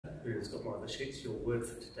who's got one of the sheets, your word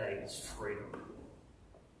for today is freedom.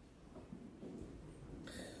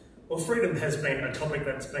 Well, freedom has been a topic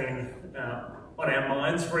that's been on our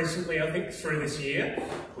minds recently, I think, through this year.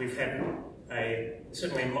 We've had,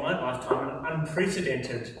 certainly in my lifetime, an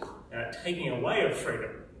unprecedented taking away of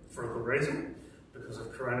freedom for a good reason, because of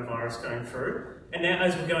coronavirus going through. And now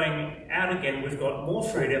as we're going out again, we've got more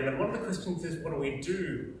freedom, and one of the questions is, what do we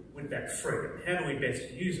do with that freedom? How do we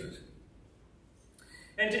best use it?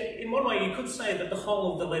 And in one way, you could say that the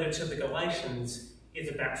whole of the letter to the Galatians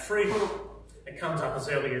is about freedom. It comes up as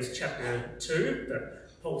early as chapter 2,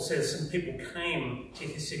 that Paul says some people came to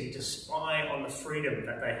his city to spy on the freedom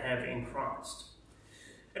that they have in Christ.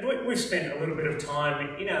 And we've spent a little bit of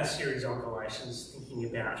time in our series on Galatians thinking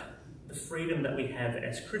about the freedom that we have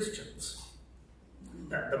as Christians.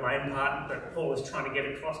 The main part that Paul is trying to get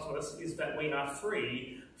across to us is that we are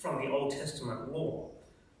free from the Old Testament law.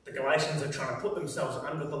 The Galatians are trying to put themselves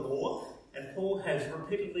under the law, and Paul has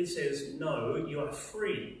repeatedly says, no, you are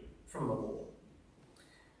free from the law.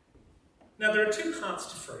 Now, there are two parts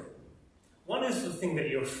to freedom. One is the thing that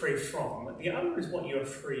you're free from, the other is what you're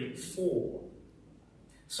free for.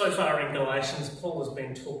 So far in Galatians, Paul has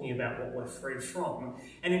been talking about what we're free from.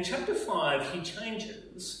 And in chapter 5, he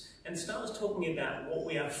changes and starts talking about what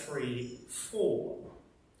we are free for.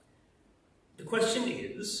 The question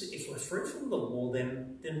is, if we're free from the law,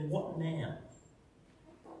 then what now?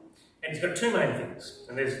 And he's got two main things,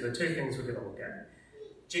 and these are the two things we're going to look at.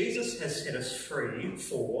 Jesus has set us free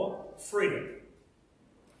for freedom.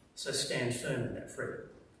 So stand firm in that freedom.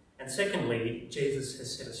 And secondly, Jesus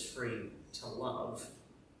has set us free to love.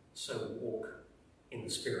 So walk in the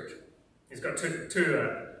Spirit. He's got two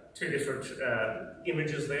different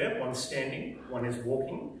images there. One's standing, one is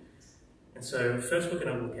walking. And so first we're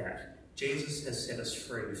going to look at Jesus has set us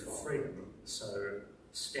free for freedom. So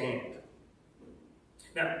stand.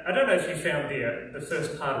 Now, I don't know if you found the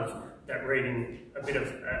first part of that reading a bit of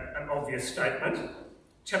an obvious statement.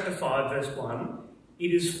 Chapter 5, verse 1, it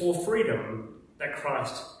is for freedom that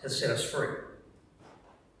Christ has set us free.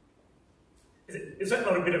 Is that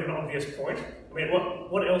not a bit of an obvious point? I mean,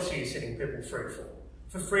 what else are you setting people free for?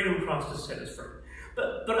 For freedom, Christ has set us free.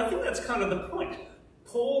 But I think that's kind of the point.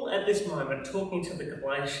 Paul, at this moment, talking to the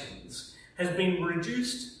Galatians, has been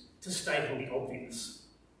reduced to stating the obvious.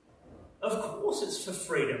 Of course it's for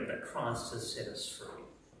freedom that Christ has set us free.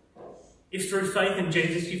 If through faith in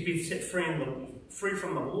Jesus you've been set free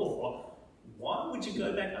from the law, why would you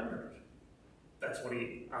go back under it? That's what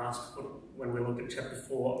he asked when we looked at chapter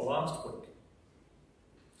 4 last week.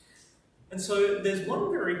 And so there's one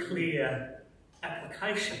very clear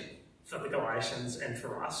application for the Galatians and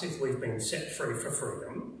for us if we've been set free for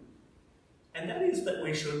freedom, and that is that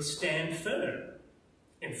we should stand firm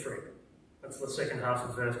in freedom. That's the second half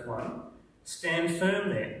of verse 1. Stand firm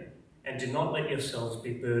then, and do not let yourselves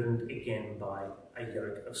be burdened again by a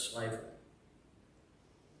yoke of slavery.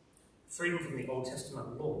 Freedom from the Old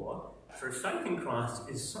Testament law through faith in Christ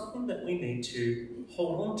is something that we need to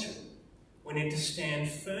hold on to. We need to stand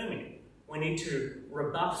firm in. We need to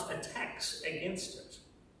rebuff attacks against it.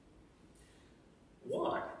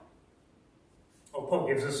 Why? Well, Paul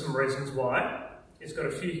gives us some reasons why. He's got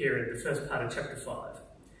a few here in the first part of chapter 5.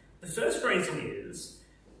 The first reason is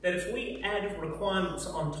that if we add requirements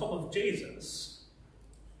on top of Jesus,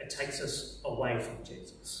 it takes us away from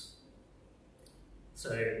Jesus.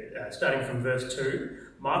 So, starting from verse 2,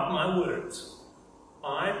 mark my words.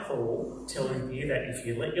 I, Paul, tell you that if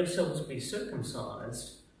you let yourselves be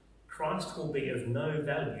circumcised, Christ will be of no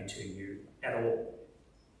value to you at all.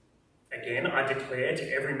 Again, I declare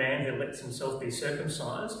to every man who lets himself be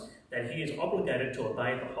circumcised that he is obligated to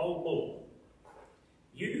obey the whole law.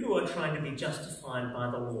 You who are trying to be justified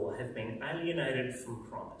by the law have been alienated from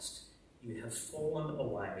Christ. You have fallen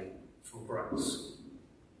away from grace.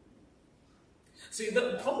 See,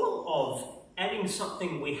 the problem of adding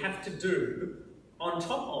something we have to do on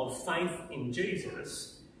top of faith in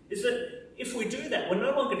Jesus is that if we do that, we're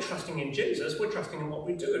no longer trusting in Jesus, we're trusting in what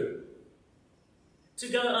we do. To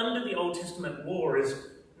go under the Old Testament law is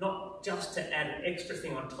not just to add an extra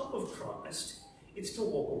thing on top of Christ, it's to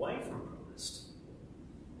walk away from Christ.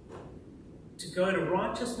 To go to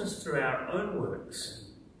righteousness through our own works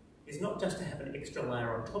is not just to have an extra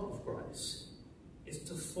layer on top of grace, it's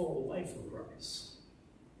to fall away from grace.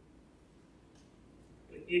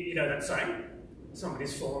 You know that saying?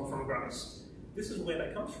 Somebody's fallen from grace. This is where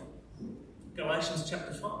that comes from. Galatians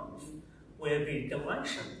chapter 5, where the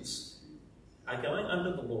Galatians are going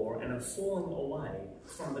under the law and are falling away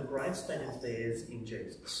from the grace that is theirs in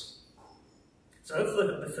Jesus. So that's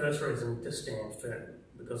the first reason to stand firm,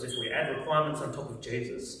 because if we add requirements on top of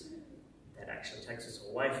Jesus, that actually takes us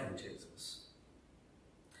away from Jesus.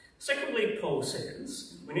 Secondly, Paul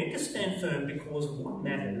says, we need to stand firm because what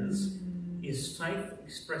matters is faith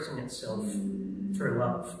expressing itself through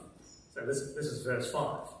love. So this is verse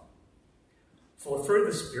 5. For through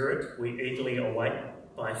the Spirit we eagerly await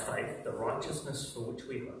by faith the righteousness for which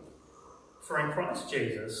we hope. For in Christ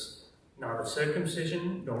Jesus, neither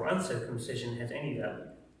circumcision nor uncircumcision has any value.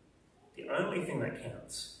 The only thing that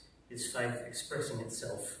counts is faith expressing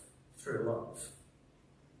itself through love.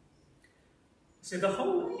 So the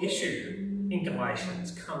whole issue in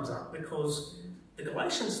Galatians comes up because the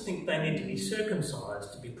Galatians think they need to be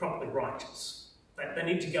circumcised to be properly righteous. They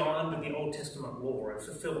need to go under the Old Testament law and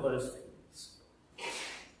fulfill those things.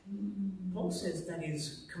 Paul says that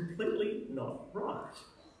is completely not right.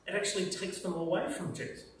 It actually takes them away from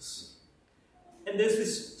Jesus. And there's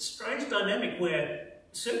this strange dynamic where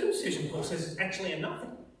circumcision, Paul says, is actually a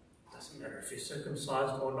nothing. It doesn't matter if you're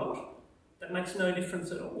circumcised or not. That makes no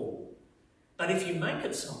difference at all. But if you make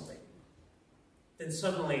it something, then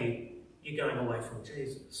suddenly you're going away from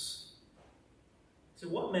Jesus. So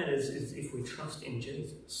what matters is if we trust in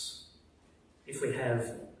Jesus, if we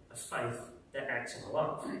have a faith that acts in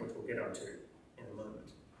love, which we'll get onto in a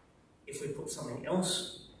moment. If we put something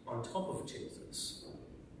else on top of Jesus,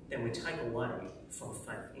 then we take away from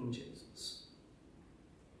faith in Jesus.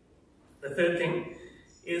 The third thing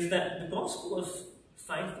is that the gospel of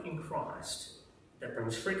faith in Christ that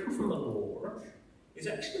brings freedom from the law is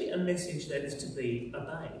actually a message that is to be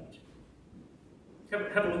obeyed.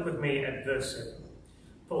 Have a look with me at verse 7.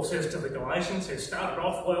 Paul says to the Galatians, who started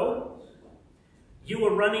off well, you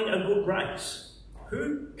were running a good race.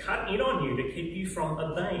 Who cut in on you to keep you from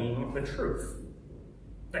obeying the truth?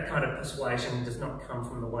 That kind of persuasion does not come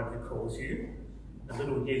from the one who calls you. A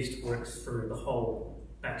little yeast works through the whole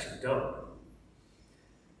batch of dough.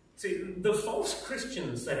 See, the false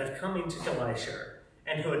Christians that have come into Galatia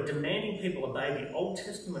and who are demanding people obey the Old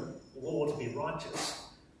Testament law to be righteous,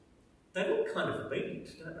 they look kind of obedient,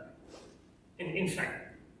 don't they? In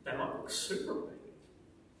fact, they might look super obedient.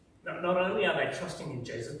 Not only are they trusting in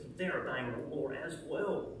Jesus, but they're obeying the law as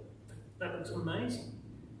well. That looks amazing.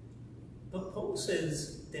 But Paul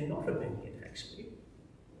says they're not obedient, actually.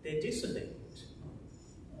 They're disobedient.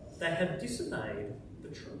 They have disobeyed the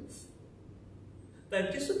truth.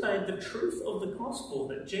 They've disobeyed the truth of the gospel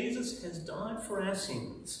that Jesus has died for our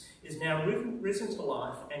sins, is now risen to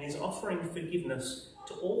life, and is offering forgiveness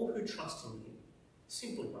to all who trust in him,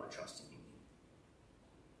 simply by trusting in him.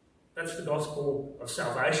 That's the gospel of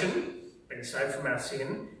salvation, being saved from our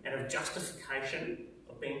sin, and of justification,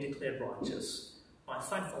 of being declared righteous, by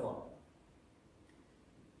faith alone.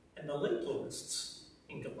 And the legalists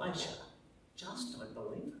in Galatia just don't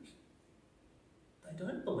believe it. They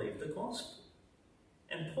don't believe the gospel.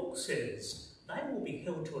 And Paul says they will be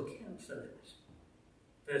held to account for that.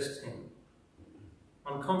 Verse 10.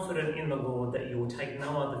 I'm confident in the Lord that you will take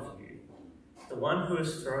no other view. The one who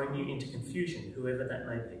has thrown you into confusion, whoever that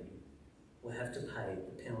may be, will have to pay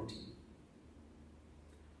the penalty.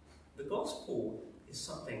 The gospel is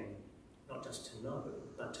something not just to know,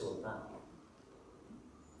 but to obey.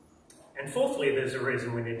 And fourthly, there's a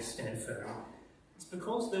reason we need to stand firm. It's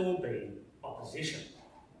because there will be opposition.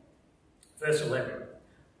 Verse 11.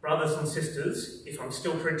 Brothers and sisters, if I'm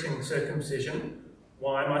still preaching circumcision,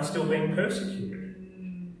 why am I still being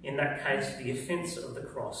persecuted? In that case, the offence of the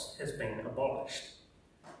cross has been abolished.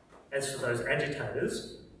 As for those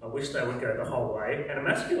agitators, I wish they would go the whole way and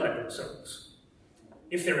emasculate themselves.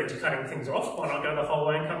 If they're into cutting things off, why not go the whole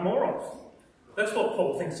way and cut more off? That's what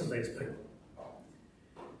Paul thinks of these people.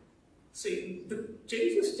 See,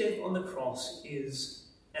 Jesus' death on the cross is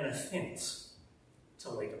an offence to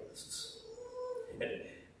legalists.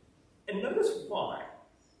 And notice why.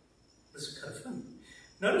 This is kind of funny.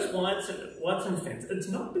 Notice why it's an offence. It's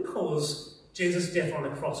not because Jesus' death on the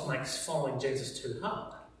cross makes following Jesus too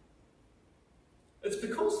hard. It's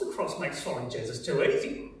because the cross makes following Jesus too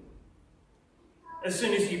easy. As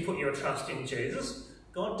soon as you put your trust in Jesus,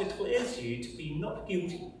 God declares you to be not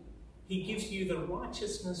guilty. He gives you the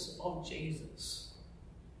righteousness of Jesus.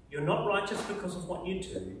 You're not righteous because of what you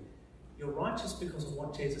do. You're righteous because of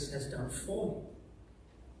what Jesus has done for you.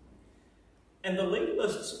 And the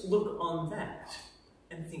legalists look on that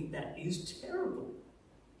and think that is terrible.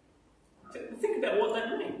 Think about what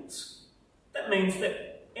that means. That means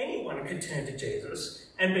that anyone could turn to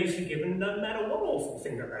Jesus and be forgiven no matter what awful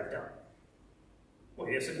thing that they've done. Well,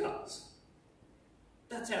 yes, it does.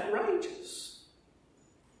 That's outrageous.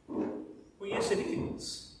 Well, yes, it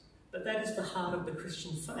is. But that is the heart of the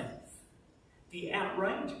Christian faith. The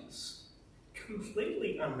outrageous,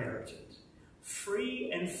 completely unmerited,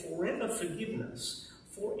 free and forever forgiveness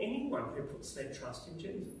for anyone who puts their trust in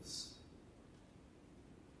Jesus.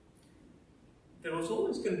 There was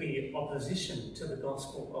always going to be opposition to the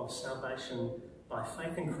gospel of salvation by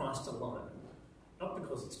faith in Christ alone, not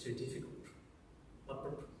because it's too difficult,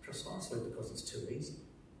 but precisely because it's too easy.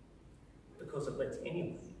 Because it lets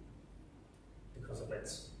anyone in. Because it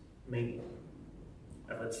lets me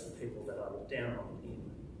in. It lets the people that I look down on in.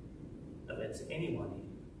 It lets anyone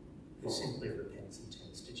in who simply repents and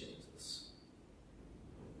turns to Jesus.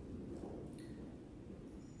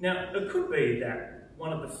 Now, it could be that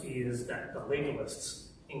one of the fears that the legalists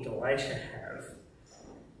in Galatia have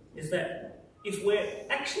is that if we're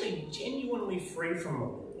actually genuinely free from the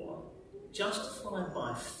law, justified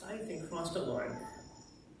by faith in Christ alone,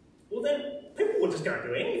 well then people will just go and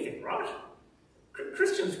do anything, right?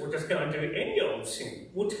 Christians will just go and do any old sin.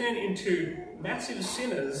 We'll turn into massive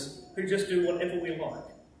sinners who just do whatever we like.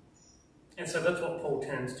 And so that's what Paul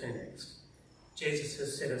turns to next. Jesus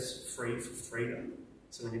has set us free for freedom,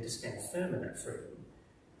 so we need to stand firm in that freedom.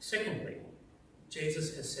 Secondly,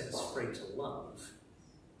 Jesus has set us free to love,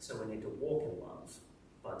 so we need to walk in love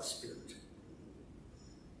by the Spirit.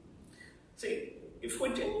 See, if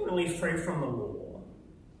we're genuinely free from the law,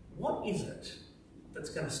 what is it that's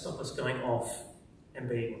going to stop us going off and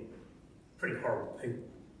being pretty horrible people?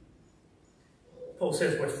 Paul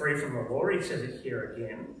says we're free from the law. He says it here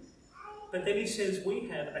again. But then he says we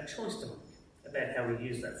have a choice to make about how we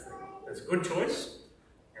use that freedom. There's a good choice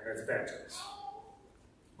and there's a bad choice.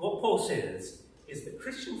 What Paul says is that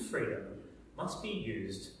Christian freedom must be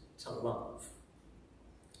used to love.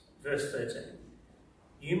 Verse 13.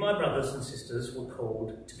 You, my brothers and sisters, were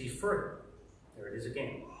called to be free. There it is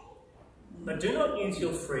again. But do not use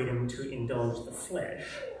your freedom to indulge the flesh.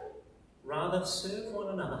 Rather, serve one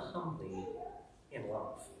another humbly in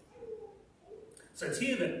love. So it's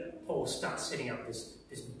here that Paul starts setting up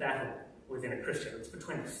this battle within a Christian. It's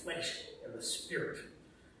between the flesh and the spirit.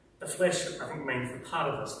 The flesh, I think, means the part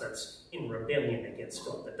of us that's in rebellion against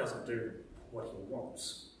God, that doesn't do what he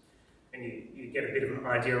wants. And you get a bit of an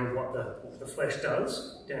idea of what the flesh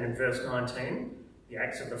does down in verse 19. The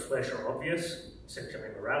acts of the flesh are obvious: sexual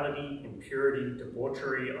immorality, impurity,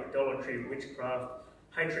 debauchery, idolatry, witchcraft,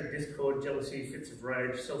 hatred, discord, jealousy, fits of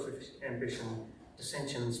rage, selfish ambition,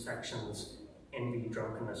 dissensions, factions, envy,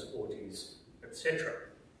 drunkenness, orgies, etc.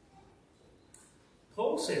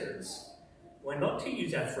 Paul says we're not to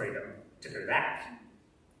use our freedom to do that.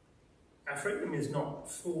 Our freedom is not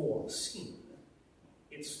for sin,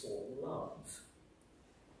 it's for love.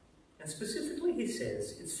 And specifically he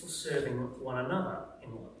says it's for serving one another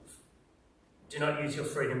in love. Do not use your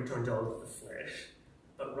freedom to indulge the flesh,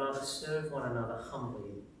 but rather serve one another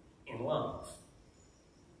humbly in love.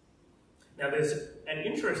 Now there's an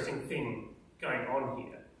interesting thing going on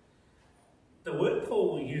here. The word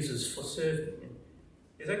Paul uses for serving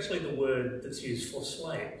is actually the word that's used for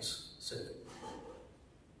slaves serving.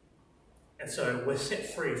 And so we're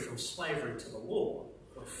set free from slavery to the law.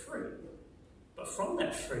 We're free. But from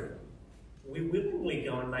that freedom, we willingly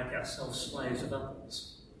go and make ourselves slaves of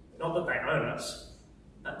others. Not that they own us,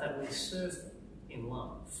 but that we serve them in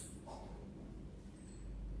love.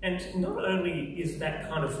 And not only is that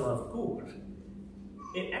kind of love good,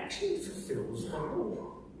 it actually fulfills the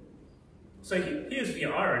law. So here's the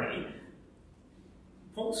irony.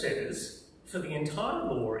 Paul says, for the entire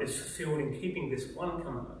law is fulfilled in keeping this one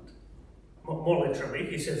command. More literally,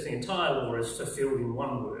 he says the entire law is fulfilled in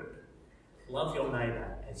one word: love your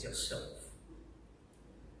neighbour as yourself.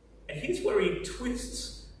 And here's where he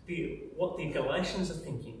twists what the Galatians are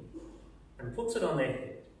thinking and puts it on their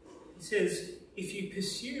head. He says, if you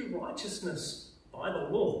pursue righteousness by the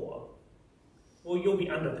law, well, you'll be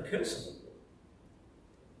under the curse of the law.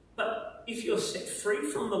 But if you're set free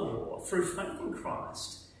from the law through faith in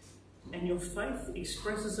Christ, and your faith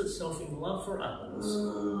expresses itself in love for others,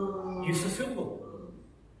 you fulfill the law.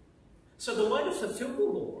 So the way to fulfill the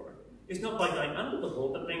law is not by going under the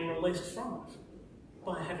law, but being released from it,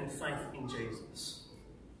 by having faith in Jesus.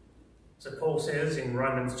 So Paul says in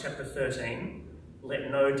Romans chapter 13,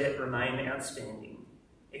 let no debt remain outstanding,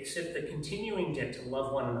 except the continuing debt to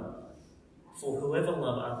love one another. For whoever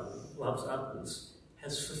loves others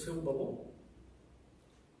has fulfilled the law.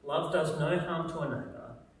 Love does no harm to a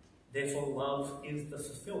neighbour, therefore love is the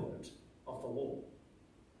fulfilment of the law.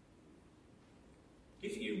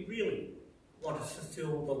 If you really want to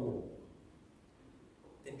fulfill the law,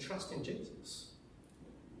 then trust in Jesus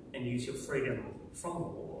and use your freedom from the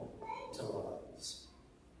law to love others.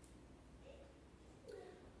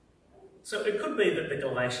 So it could be that the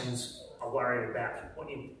Galatians are worried about what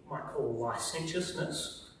you might call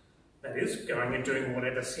licentiousness, that is, going and doing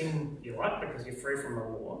whatever sin you like because you're free from the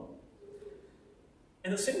law.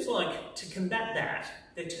 And it seems like to combat that,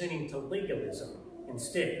 they're turning to legalism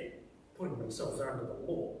instead, putting themselves under the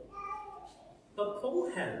law. But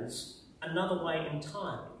Paul has another way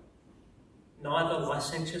entirely. Neither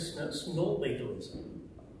licentiousness nor legalism,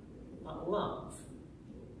 but love.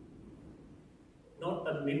 Not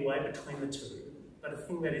a midway between the two, but a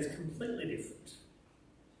thing that is completely different.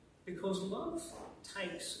 Because love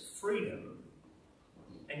takes freedom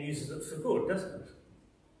and uses it for good, doesn't it?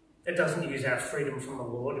 It doesn't use our freedom from the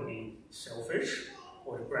law to be selfish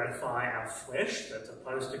or to gratify our flesh that's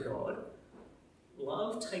opposed to God.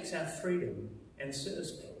 Love takes our freedom and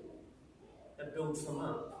serves people. It builds them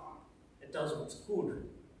up. It does what's good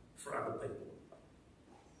for other people.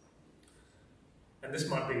 And this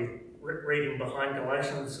might be reading behind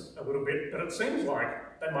Galatians a little bit, but it seems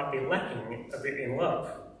like they might be lacking a bit in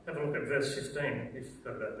love. Have a look at verse 15, if you've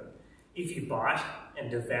got it open. If you bite and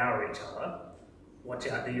devour each other, watch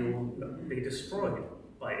out that you will be destroyed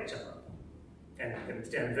by each other. And it's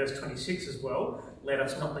down in verse 26 as well. Let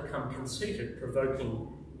us not become conceited, provoking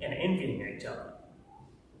and envying each other.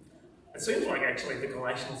 It seems like actually the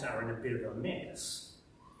Galatians are in a bit of a mess.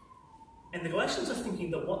 And the Galatians are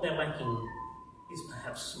thinking that what they're lacking is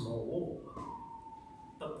perhaps small law.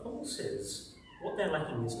 But Paul says what they're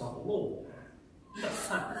lacking is not law, but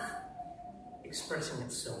faith, expressing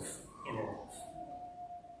itself in love.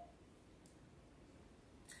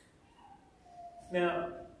 Now,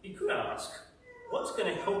 you could ask, what's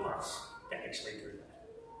going to help us to actually do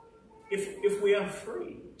that? If we are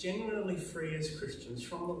free, genuinely free as Christians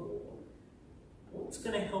from the law, what's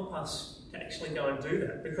going to help us to actually go and do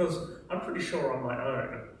that? Because I'm pretty sure on my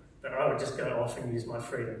own that I would just go off and use my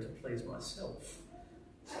freedom to please myself.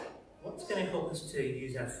 What's going to help us to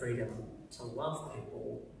use our freedom to love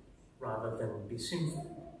people rather than be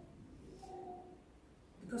sinful?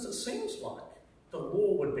 Because it seems like the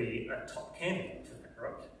law would be a top candidate for that,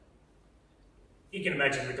 right? You can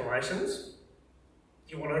imagine the Galatians.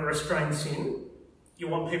 You want to restrain sin. You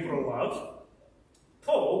want people to love.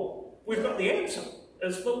 Paul, we've got the answer.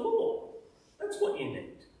 It's the law. That's what you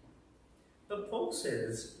need. But Paul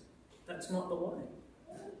says that's not the way.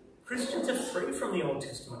 Christians are free from the Old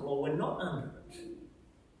Testament law. We're not under it.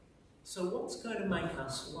 So what's going to make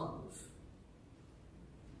us love?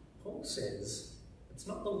 Paul says it's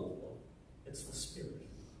not the law, it's the Spirit.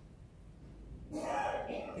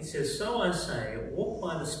 He says, so I say, walk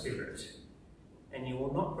by the Spirit, and you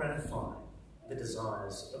will not gratify the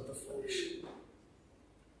desires of the flesh.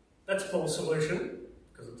 That's Paul's solution,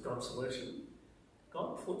 because it's God's solution.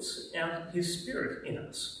 God puts out his Spirit in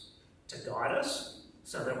us to guide us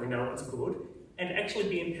so that we know what's good and actually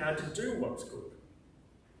be empowered to do what's good.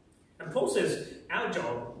 And Paul says our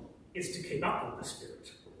job is to keep up with the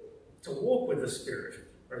Spirit, to walk with the Spirit,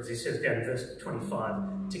 or as he says down in verse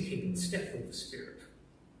 25, to keep in step with the Spirit.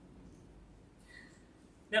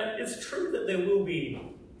 Now, it's true that there will be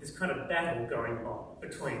this kind of battle going on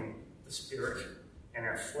between the Spirit and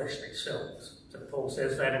our fleshly selves. So Paul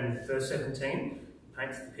says that in verse 17,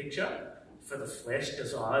 paints the picture. For the flesh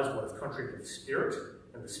desires what is contrary to the Spirit,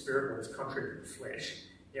 and the Spirit what is contrary to the flesh.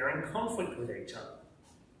 They're in conflict with each other,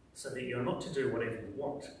 so that you're not to do whatever you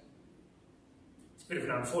want. It's a bit of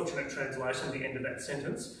an unfortunate translation at the end of that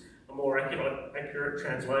sentence. A more accurate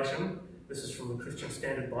translation, this is from the Christian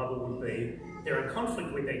Standard Bible, would be, they're in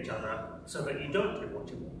conflict with each other so that you don't do what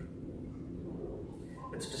you want.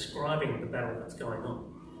 It's describing the battle that's going on.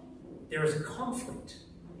 There is a conflict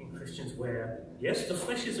in Christians where, yes, the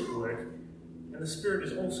flesh is at work and the Spirit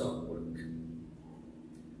is also at work.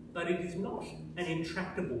 But it is not an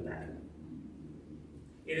intractable battle.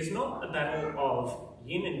 It is not a battle of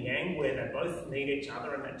yin and yang where they both need each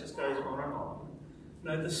other and that just goes on and on.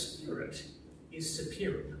 No, the Spirit is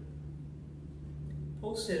superior.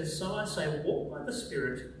 Paul says, so I say, walk by the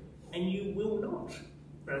Spirit, and you will not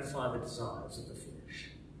gratify the desires of the flesh.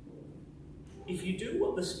 If you do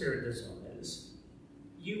what the Spirit desires,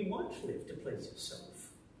 you won't live to please yourself.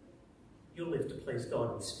 You'll live to please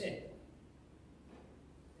God instead.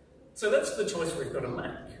 So that's the choice we've got to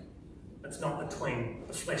make. It's not between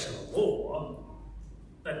the flesh and the law,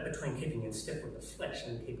 but between keeping in step with the flesh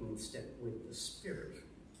and keeping in step with the Spirit.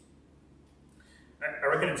 I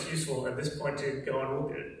reckon it's useful at this point to go and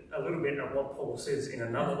look at a little bit at what Paul says in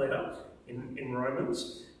another letter in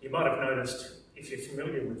Romans. You might have noticed, if you're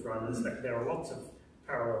familiar with Romans, that there are lots of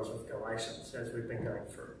parallels with Galatians as we've been going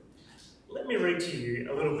through. Let me read to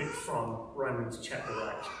you a little bit from Romans chapter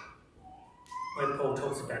 8, where Paul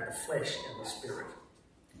talks about the flesh and the Spirit.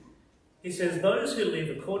 He says, those who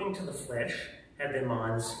live according to the flesh have their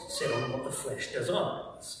minds set on what the flesh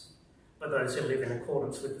desires, but those who live in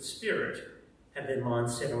accordance with the Spirit have their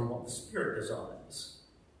minds set on what the Spirit desires.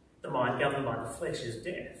 The mind governed by the flesh is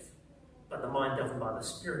death, but the mind governed by the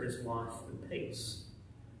Spirit is life and peace.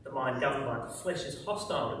 The mind governed by the flesh is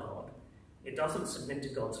hostile to God. It doesn't submit to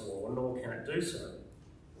God's law, nor can it do so.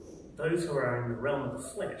 Those who are in the realm of the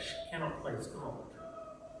flesh cannot please God.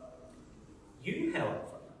 You,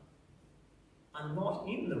 however, are not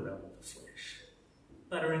in the realm of the flesh,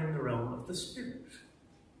 but are in the realm of the Spirit,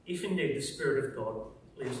 if indeed the Spirit of God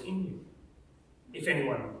lives in you. If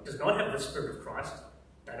anyone does not have the Spirit of Christ,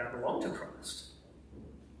 they don't belong to Christ.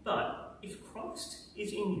 But if Christ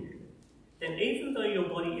is in you, then even though your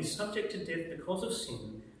body is subject to death because of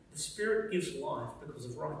sin, the Spirit gives life because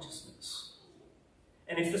of righteousness.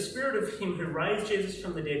 And if the Spirit of him who raised Jesus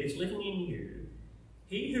from the dead is living in you,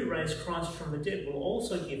 he who raised Christ from the dead will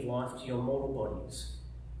also give life to your mortal bodies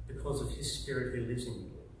because of his Spirit who lives in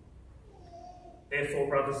you. Therefore,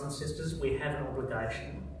 brothers and sisters, we have an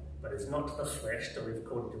obligation, but it's not to the flesh to live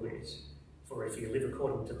according to it. For if you live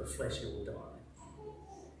according to the flesh, you will die.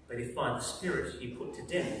 But if by the Spirit you put to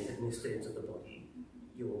death the misdeeds of the body,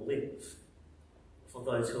 you will live. For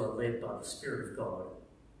those who are led by the Spirit of God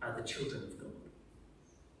are the children of God.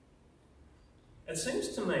 It seems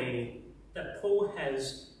to me that Paul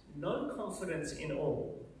has no confidence at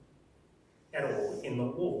all in the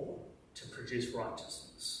law to produce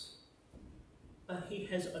righteousness. But he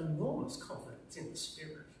has enormous confidence in the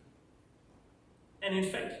Spirit. And in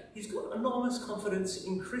fact, he's got enormous confidence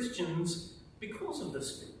in Christians because of the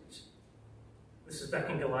Spirit. This is back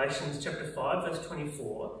in Galatians chapter 5, verse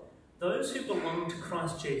 24. Those who belong to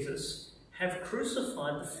Christ Jesus have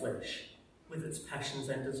crucified the flesh with its passions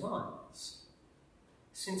and desires.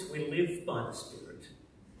 Since we live by the Spirit,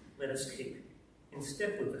 let us keep in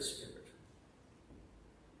step with the Spirit.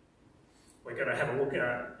 We're going to have a look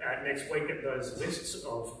at next week at those lists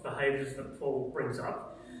of behaviours that Paul brings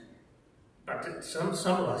up. But to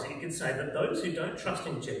summarise it, you could say that those who don't trust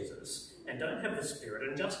in Jesus and don't have the Spirit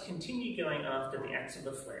and just continue going after the acts of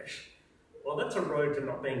the flesh, well, that's a road to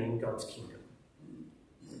not being in God's kingdom.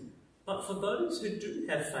 But for those who do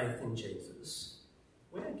have faith in Jesus,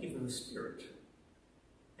 we are given the Spirit.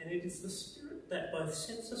 And it is the Spirit that both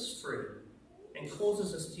sets us free and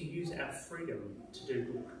causes us to use our freedom to do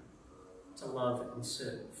good, to love and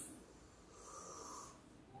serve.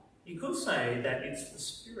 You could say that it's the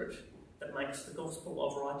Spirit that makes the gospel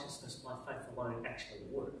of righteousness by faith alone actually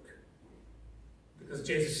work. Because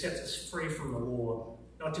Jesus sets us free from the law,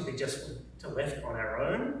 not to be just left on our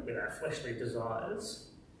own with our fleshly desires,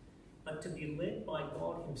 but to be led by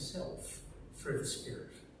God himself through the Spirit.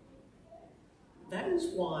 That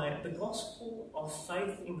is why the gospel of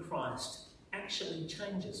faith in Christ actually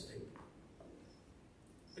changes people,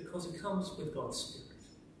 because it comes with God's Spirit.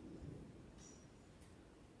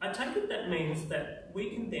 I take it that means that we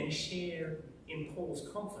can then share in Paul's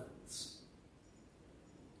confidence.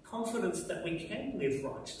 Confidence that we can live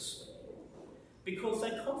righteously, because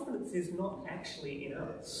that confidence is not actually in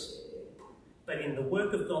us, but in the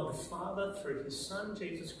work of God the Father through his Son,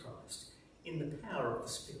 Jesus Christ, in the power of the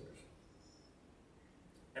Spirit.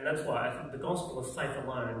 And that's why I think the gospel of faith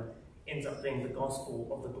alone ends up being the gospel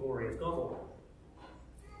of the glory of God alone.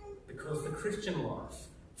 Because the Christian life,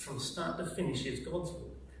 from start to finish, is God's work,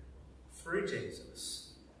 through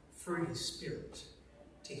Jesus, through his Spirit,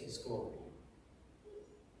 to his glory.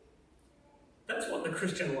 That's what the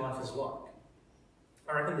Christian life is like.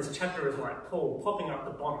 I reckon this chapter is like Paul popping up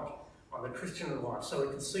the bonnet on the Christian life so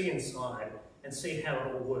we can see inside and see how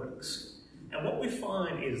it all works. And what we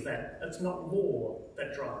find is that it's not law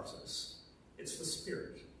that drives us, it's the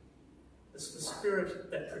Spirit. It's the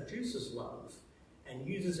Spirit that produces love and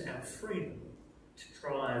uses our freedom to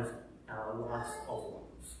drive our life of love.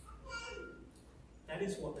 That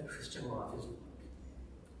is what the Christian life is like.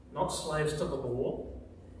 Not slaves to the law,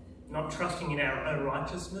 not trusting in our own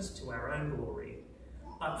righteousness to our own glory,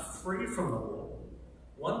 but free from the law,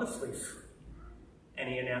 wonderfully free,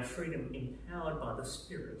 and in our freedom empowered by the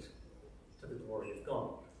Spirit to the glory of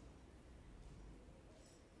God.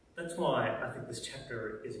 That's why I think this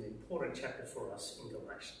chapter is an important chapter for us in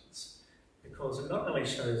Galatians, because it not only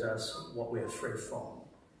shows us what we are free from,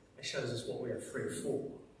 it shows us what we are free for.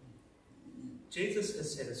 Jesus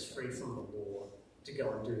has set us free from the law to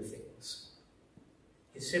go and do things.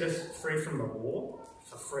 He set us free from the law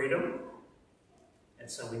for freedom, and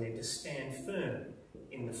so we need to stand firm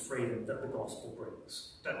in the freedom that the gospel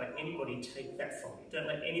brings. Don't let anybody take that from you. Don't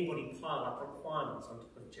let anybody pile up requirements on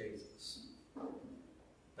top of Jesus.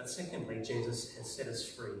 But secondly, Jesus has set us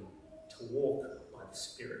free to walk by the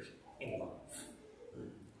Spirit in love.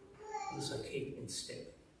 So keep in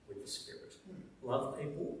step with the Spirit. Love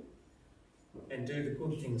people and do the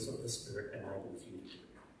good things that the Spirit enables you to do.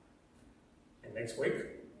 And next week,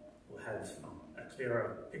 we'll have a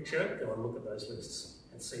clearer picture, go and look at those lists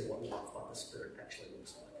and see what life by the Spirit actually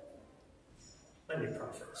looks like. Let me pray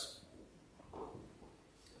for us.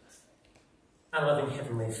 Our loving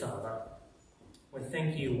Heavenly Father, we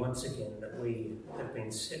thank you once again that we have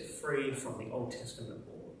been set free from the Old Testament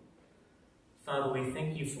law. Father, we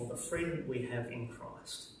thank you for the freedom we have in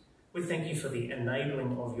Christ. We thank you for the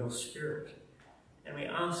enabling of your Spirit. And we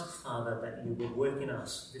ask, Father, that you would work in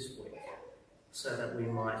us this week so that we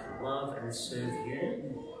might love and serve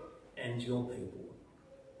you and your people.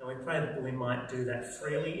 And we pray that we might do that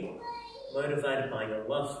freely, motivated by your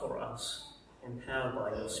love for us, empowered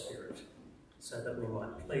by your Spirit, so that we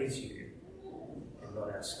might please you and not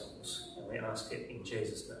ourselves. And we ask it in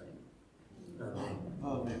Jesus' name. Amen.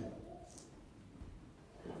 Amen.